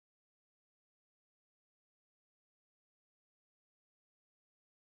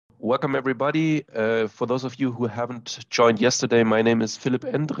welcome everybody. For those of you who haven't joined yesterday, my name is Philipp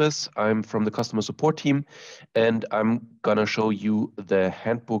Endres. I'm from the customer support team, and I'm gonna show you the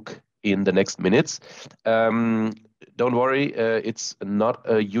handbook in the next minutes. Don't worry, it's not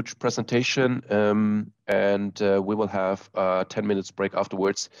a huge presentation, and we will have a 10 minutes break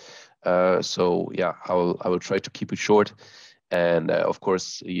afterwards. So yeah, I will try to keep it short. And of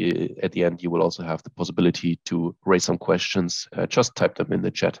course, at the end, you will also have the possibility to raise some questions. Just type them in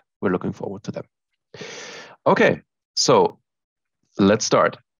the chat. We're looking forward to them. Okay, so let's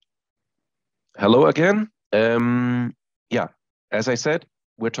start. Hello again. Yeah, as I said,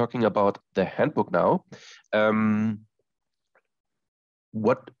 we're talking about the handbook now.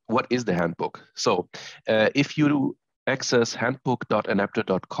 What is the handbook? So if you access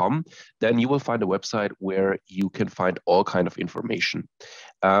handbook.enapter.com, then you will find a website where you can find all kind of information.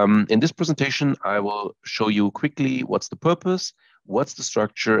 In this presentation, I will show you quickly what's the purpose, what's the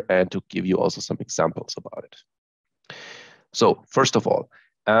structure, and to give you also some examples about it. So first of all,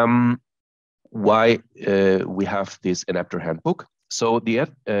 why we have this Enapter Handbook. So the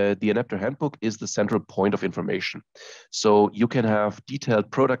Enapter Handbook is the central point of information. So you can have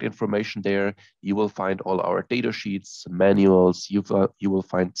detailed product information there. You will find all our data sheets, manuals. You will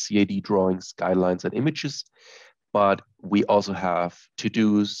find CAD drawings, guidelines, and images. But we also have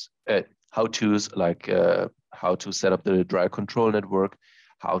to-dos, how-tos like how to set up the dryer control network,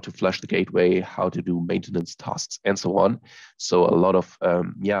 how to flush the gateway, how to do maintenance tasks, and so on. So a lot of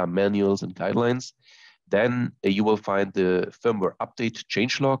manuals and guidelines. Then you will find the firmware update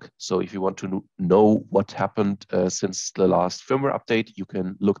changelog. So if you want to know what happened since the last firmware update, you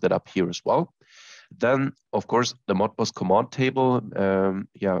can look that up here as well. Then, of course, the Modbus command table.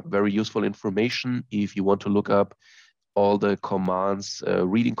 Very useful information if you want to look up all the commands,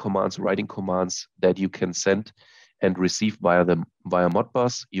 reading commands, writing commands that you can send and receive via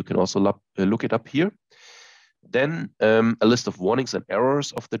Modbus. You can also look it up here. Then a list of warnings and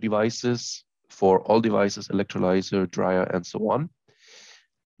errors of the devices for all devices, electrolyzer, dryer, and so on.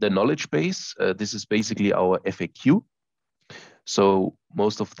 The knowledge base, this is basically our FAQ. So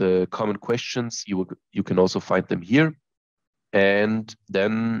most of the common questions, you can also find them here. And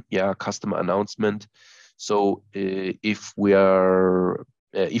then, customer announcement. So if you're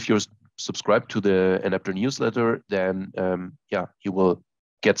subscribed to the Enapter newsletter, then you will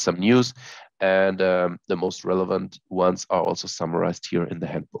get some news, and the most relevant ones are also summarized here in the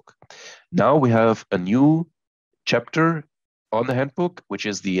handbook. Now we have a new chapter on the handbook, which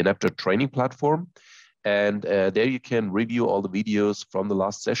is the Enapter training platform, and there you can review all the videos from the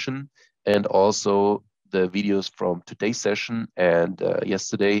last session and also the videos from today's session and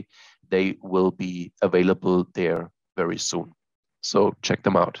yesterday. They will be available there very soon, so check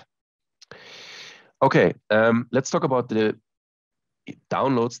them out. Okay, let's talk about the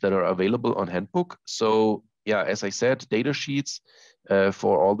downloads that are available on Handbook. So as I said, data sheets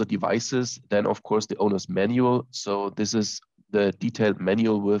for all the devices. Then of course the owner's manual. So this is the detailed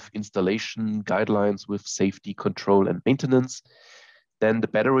manual with installation guidelines with safety control and maintenance. Then the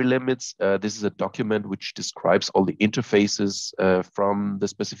battery limits. This is a document which describes all the interfaces from the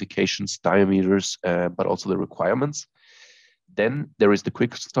specifications, diameters, but also the requirements. Then there is the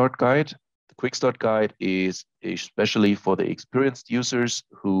quick start guide. The quick start guide is especially for the experienced users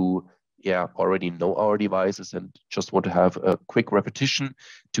who already know our devices and just want to have a quick repetition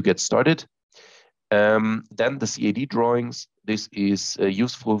to get started. Then the CAD drawings. This is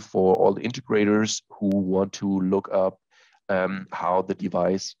useful for all the integrators who want to look up how the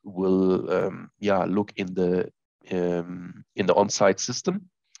device will look in the on-site system.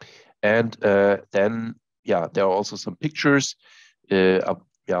 And then there are also some pictures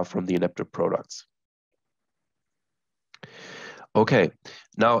from the Enapter products. Okay,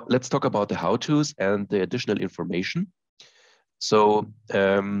 now let's talk about the how-tos and the additional information. So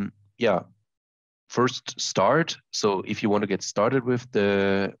first start. So if you want to get started with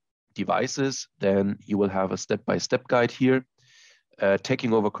the devices, then you will have a step-by-step guide here.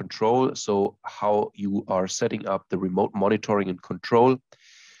 Taking over control, so how you are setting up the remote monitoring and control.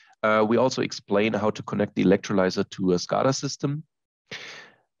 We also explain how to connect the electrolyzer to a SCADA system.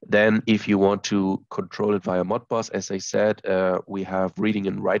 Then if you want to control it via Modbus, as I said, we have reading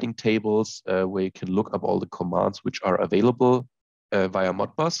and writing tables where you can look up all the commands which are available via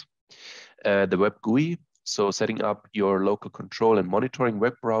Modbus. The web GUI, so setting up your local control and monitoring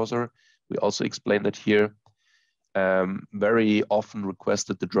web browser. We also explain that here. Very often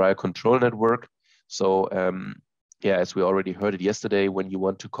requested the dryer control network. So as we already heard it yesterday, when you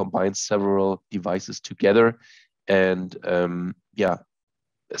want to combine several devices together and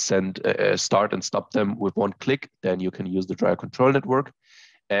start and stop them with one click, then you can use the dryer control network.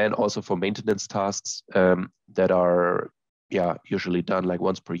 and also for maintenance tasks that are usually done like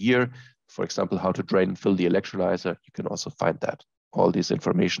once per year. For example, how to drain and fill the electrolyzer. You can also find that. All this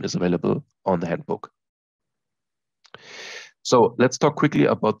information is available on the handbook. So let's talk quickly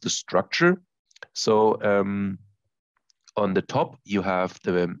about the structure. So on the top, you have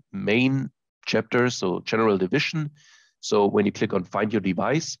the main chapter, so general division. So when you click on find your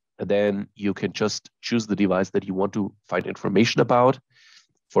device, then you can just choose the device that you want to find information about.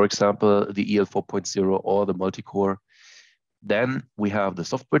 For example, the EL 4.0 or the multi-core. Then we have the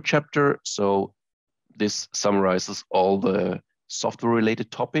software chapter. So this summarizes all the software related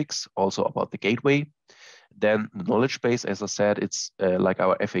topics, also about the gateway. Then the knowledge base, as I said, it's like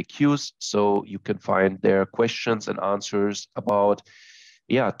our FAQs. So you can find there questions and answers about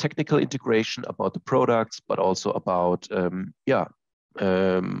technical integration, about the products, but also about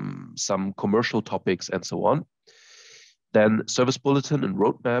some commercial topics and so on. Then service bulletin and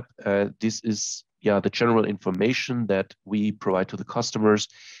roadmap. This is the general information that we provide to the customers.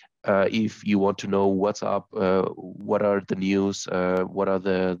 If you want to know what's up, what are the news, what are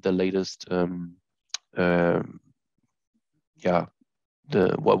the latest,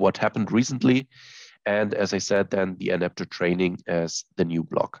 what happened recently, and as I said, then the Enapter training as the new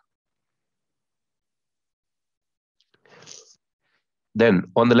block.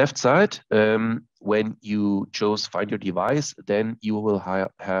 Then on the left side, when you chose find your device, then you will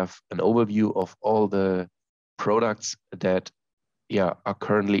have an overview of all the products that are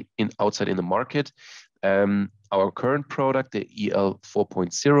currently outside in the market. Our current product, the EL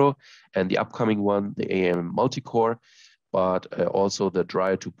 4.0, and the upcoming one, the AM multi-core, but also the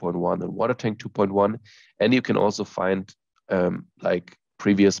Dryer 2.1 and Water Tank 2.1. And you can also find like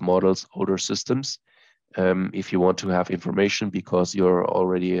previous models, older systems, if you want to have information because you're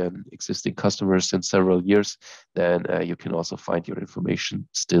already an existing customer since several years, then you can also find your information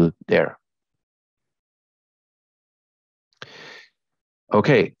still there.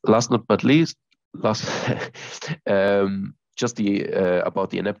 Okay, last but least, just about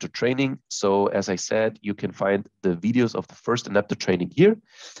the Enapter training. So as I said, you can find the videos of the first Enapter training here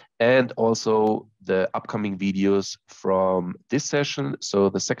and also the upcoming videos from this session. So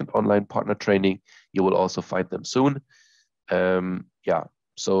the second online partner training, you will also find them soon.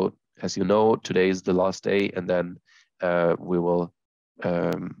 So as you know, today is the last day, and then we will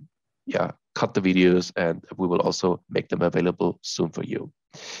cut the videos and we will also make them available soon for you.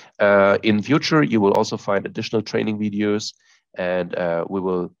 In future, you will also find additional training videos, and we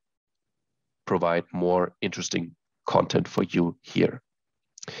will provide more interesting content for you here.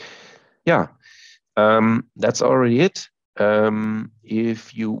 That's already it.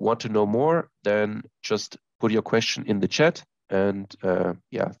 If you want to know more, then just put your question in the chat. And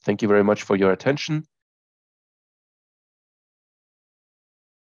thank you very much for your attention.